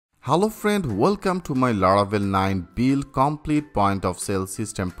Hello friend, welcome to my Laravel 9 Build Complete Point of Sale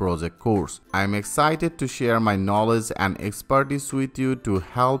System project course. I am excited to share my knowledge and expertise with you to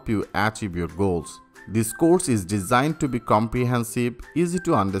help you achieve your goals. This course is designed to be comprehensive, easy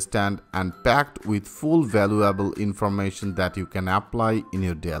to understand, and packed with full valuable information that you can apply in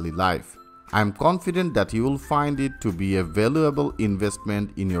your daily life. I am confident that you will find it to be a valuable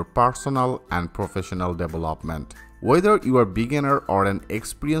investment in your personal and professional development. Whether you are a beginner or an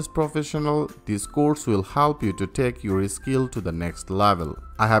experienced professional, this course will help you to take your skill to the next level.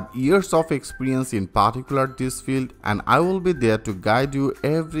 I have years of experience in particular this field and I will be there to guide you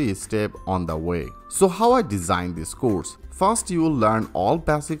every step on the way. So how I designed this course? First, you will learn all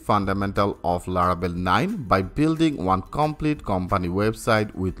basic fundamentals of Laravel 9 by building one complete company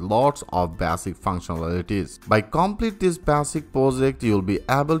website with lots of basic functionalities. By complete this basic project, you will be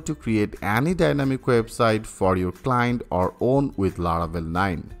able to create any dynamic website for your client or own with Laravel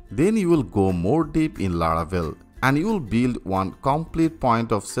 9. Then you will go more deep in Laravel and you will build one complete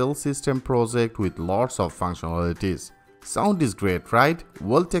point of sale system project with lots of functionalities. Sound is great, right?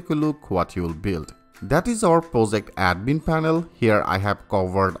 Well, take a look what you will build. That is our project admin panel. Here I have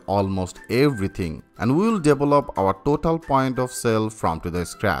covered almost everything and we will develop our total point of sale from to the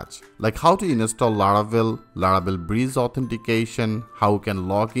scratch. Like how to install Laravel, Laravel Bridge authentication, how you can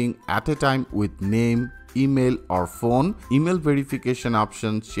log in at a time with name, email or phone, email verification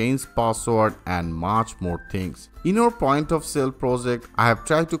options, change password and much more things. In our point of sale project, I have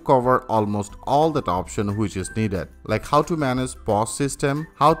tried to cover almost all that option which is needed, like how to manage POS system,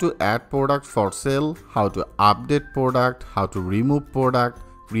 how to add product for sale, how to update product, how to remove product,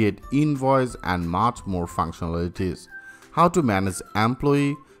 create invoice and much more functionalities. How to manage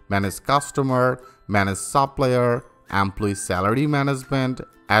employee, manage customer, manage supplier, employee salary management,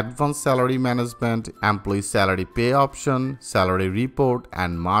 advanced salary management, employee salary pay option, salary report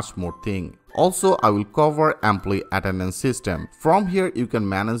and much more thing. Also, I will cover employee attendance system. From here, you can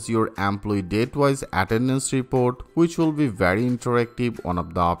manage your employee date-wise attendance report, which will be very interactive one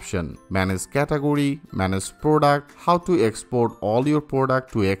of the option. Manage category, manage product, how to export all your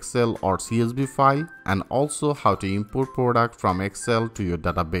product to Excel or CSV file, and also how to import product from Excel to your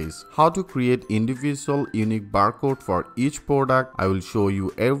database. How to create individual unique barcode for each product. I will show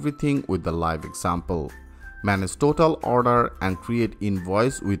you everything with the live example. Manage total order and create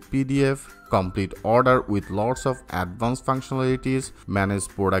invoice with PDF, complete order with lots of advanced functionalities, manage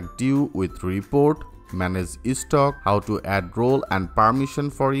product due with report, manage stock, how to add role and permission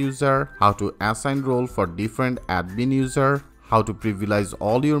for user, how to assign role for different admin user, how to privilege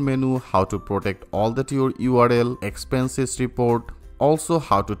all your menu, how to protect all that your URL, expenses report, also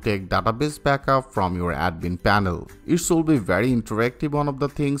how to take database backup from your admin panel. It should be very interactive one of the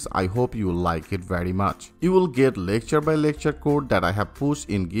things. I hope you will like it very much. You will get lecture by lecture code that I have pushed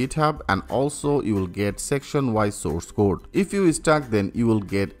in GitHub and also you will get section wise source code. If you stuck, then you will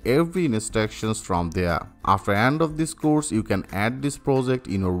get every instructions from there. After end of this course, you can add this project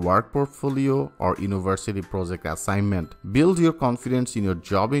in your work portfolio or university project assignment. Build your confidence in your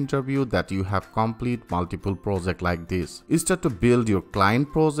job interview that you have complete multiple projects like this. Start to build your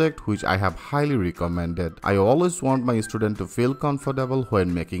client project, which I have highly recommended. I always want my student to feel comfortable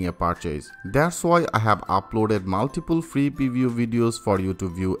when making a purchase. That's why I have uploaded multiple free preview videos for you to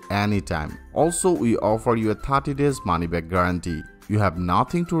view anytime. Also, we offer you a 30 days money back guarantee. You have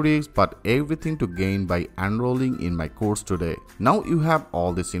nothing to risk but everything to gain by enrolling in my course today. Now you have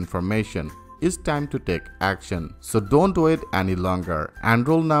all this information. It's time to take action. So don't wait any longer.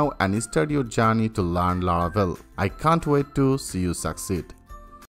 Enroll now and start your journey to learn Laravel. I can't wait to see you succeed.